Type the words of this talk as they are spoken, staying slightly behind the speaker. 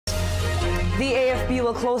The AFP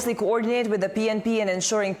will closely coordinate with the PNP in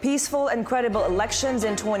ensuring peaceful and credible elections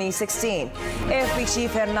in 2016. AFP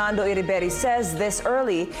Chief Iriberri says this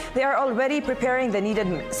early they are already preparing the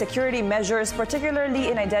needed security measures,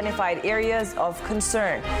 particularly in identified areas of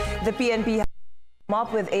concern. The PNP come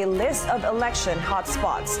up with a list of election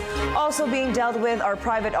hotspots. Also being dealt with are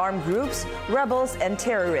private armed groups, rebels, and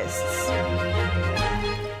terrorists.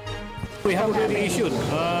 We have already issued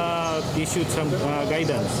some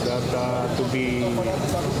guidance that to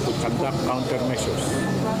conduct countermeasures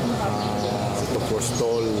to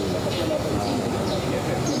forestall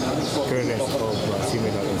occurrence of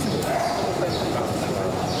similar incidents.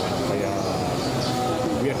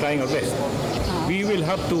 We are trying our best. We will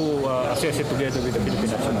have to assess it together with the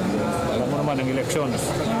Philippine National Police. Alam mo naman, ang elections,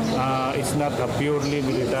 it's not a purely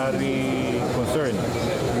military concern.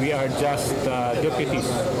 We are just deputies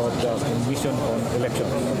of the Commission on Elections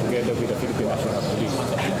together with the Philippine National Police.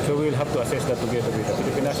 So we will have to assess that together with the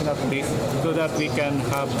Philippine National Police so that we can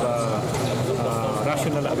have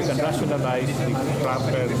rationalize the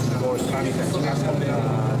proper force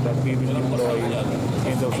that we will employ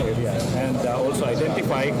in those areas, and also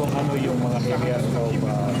identify kung ano yung mga areas of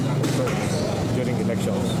concern during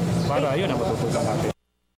elections para yun ang matutukan natin.